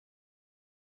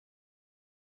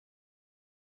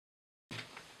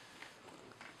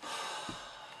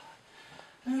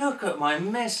look at my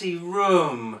messy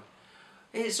room.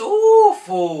 It's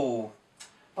awful.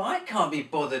 But I can't be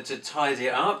bothered to tidy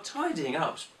it up. Tidying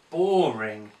up's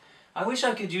boring. I wish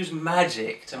I could use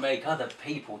magic to make other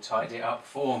people tidy it up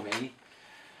for me.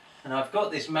 And I've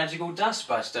got this magical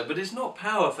dustbuster, but it's not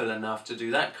powerful enough to do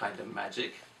that kind of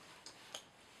magic.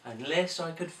 Unless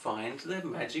I could find the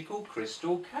magical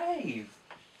crystal cave.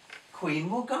 Queen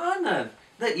Morgana,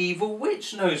 the evil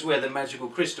witch, knows where the magical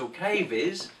crystal cave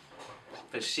is.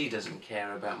 But she doesn't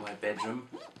care about my bedroom.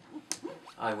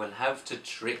 I will have to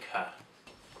trick her.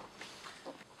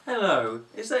 Hello,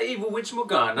 is that evil witch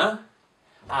Morgana?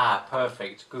 Ah,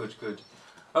 perfect. Good, good.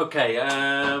 Okay,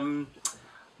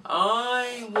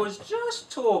 I was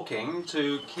just talking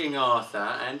to King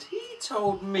Arthur and he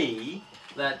told me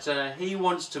that he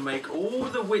wants to make all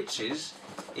the witches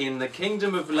in the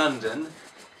Kingdom of London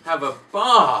have a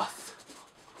bath.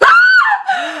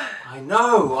 I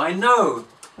know.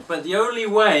 But the only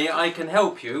way I can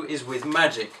help you is with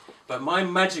magic. But my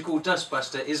magical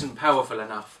dustbuster isn't powerful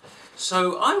enough.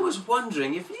 So I was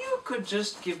wondering if you could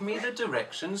just give me the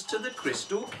directions to the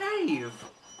crystal cave.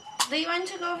 Do you want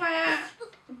to go via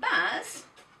bus?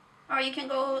 Or you can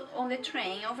go on the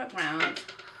train overground.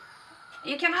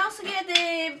 You can also get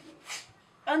the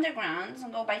underground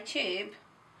and go by tube.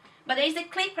 But there is the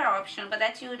clipper option, but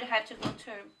that you would have to go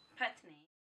to Putney.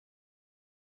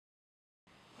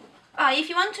 If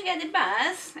you want to get the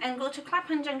bus and go to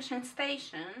Clapham Junction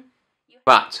Station...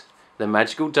 But the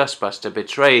magical dustbuster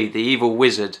betrayed the evil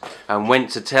wizard and went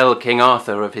to tell King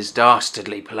Arthur of his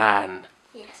dastardly plan.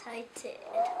 Yes, I did.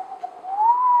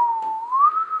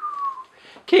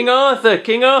 King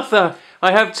Arthur,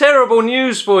 I have terrible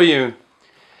news for you.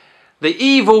 The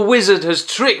evil wizard has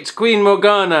tricked Queen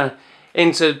Morgana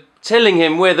into telling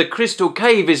him where the crystal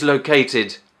cave is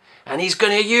located. And he's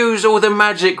going to use all the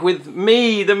magic with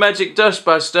me, the magic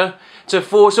dustbuster, to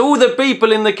force all the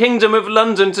people in the Kingdom of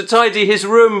London to tidy his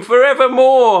room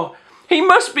forevermore. He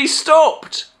must be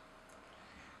stopped.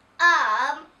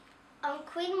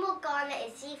 Queen Morgana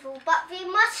is evil, but we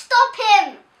must stop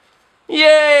him.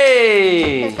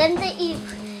 Yay! But then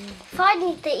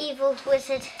finally the evil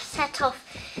wizard set off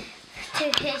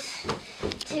to his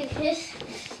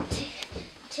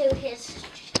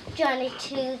journey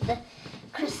to the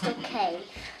crystal cave.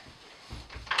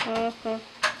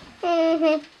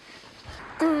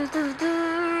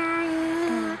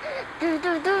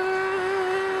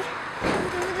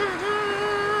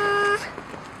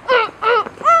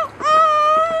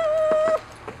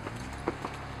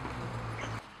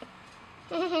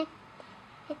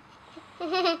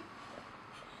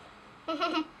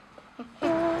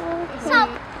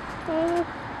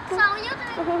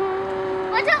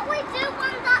 Why don't we do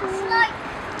one that's like...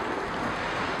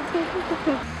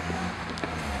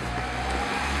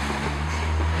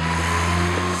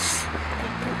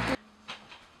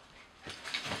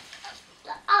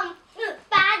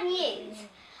 bad news.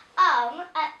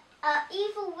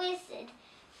 Evil wizard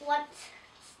wants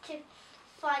to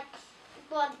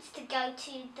go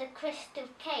to the crystal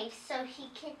cave so he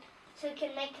can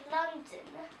make London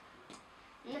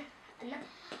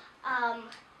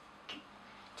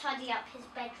tidy up his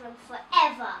bedroom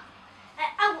forever.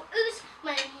 I'll use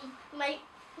my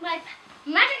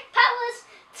magic powers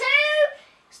to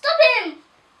stop him.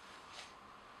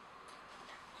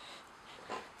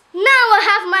 Now I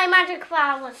have my magic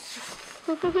powers.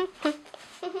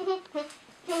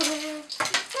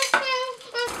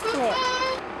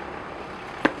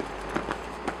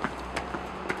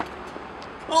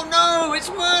 Oh no, it's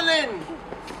Merlin!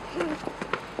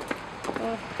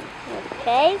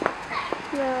 Okay.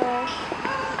 No.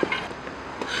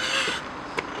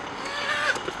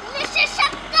 Mr.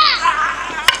 Shut up!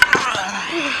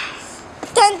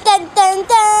 Dun dun dun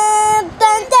dun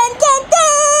dun dun dun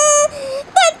dun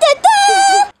dun dun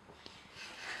dun.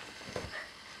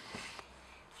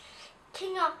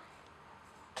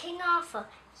 King Arthur,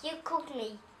 you called me,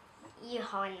 Your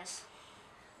Highness.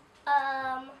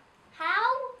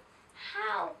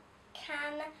 How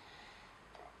can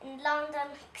London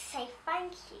say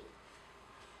thank you?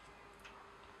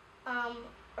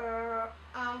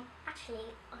 Actually,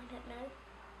 I don't know.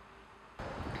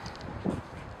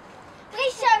 We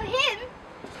show him.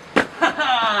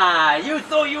 Ha! You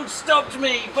thought you'd stopped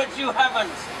me, but you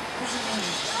haven't.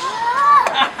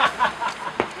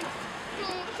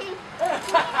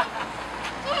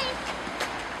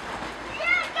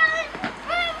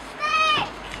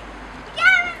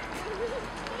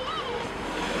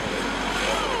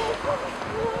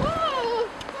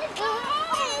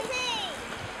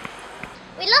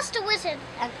 We lost a wizard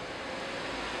and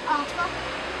Arthur.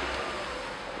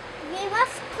 We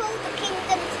must call the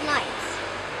kingdom tonight.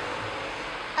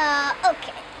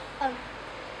 Okay.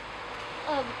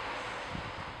 Um,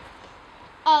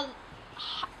 um,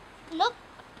 look,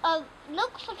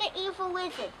 look for the evil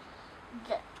wizard.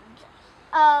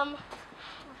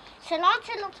 Sir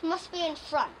Lancelot must be in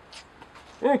front.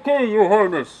 Okay, Your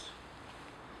Highness.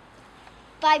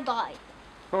 Bye-bye.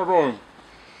 Bye-bye.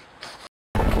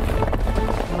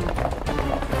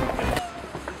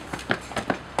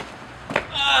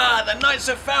 Ah, the knights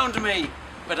have found me!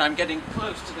 But I'm getting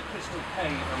close to the crystal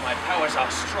cave and my powers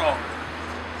are strong.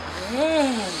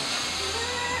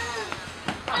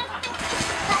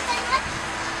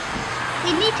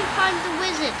 We need to find the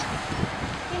wizard.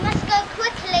 We must go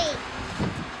quickly.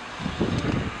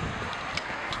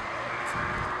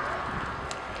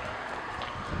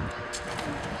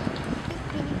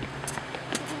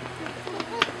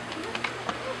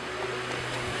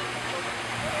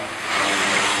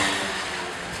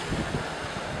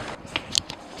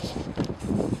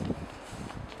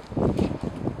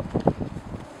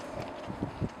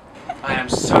 I am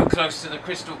so close to the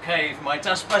crystal cave, my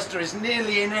dustbuster is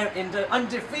nearly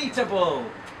undefeatable.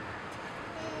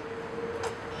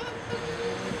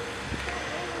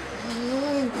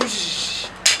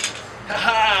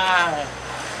 Ha-ha!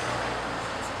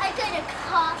 I'm going to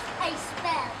cast a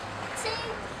spell to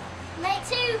make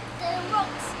the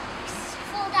rocks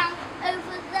fall down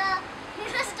over the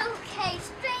crystal cave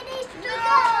straight into the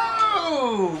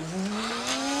No!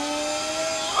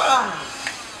 Ah,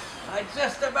 I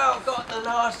just about got the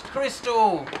last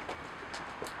crystal.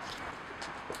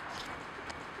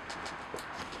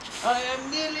 I am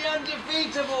nearly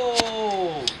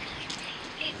undefeatable.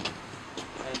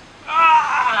 And,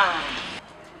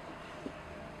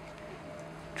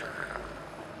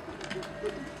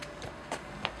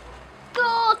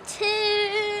 Got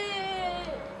it!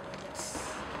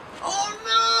 Oh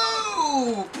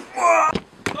no!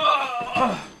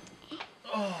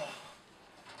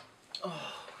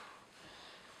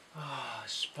 I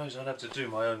suppose I'll have to do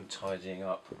my own tidying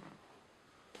up.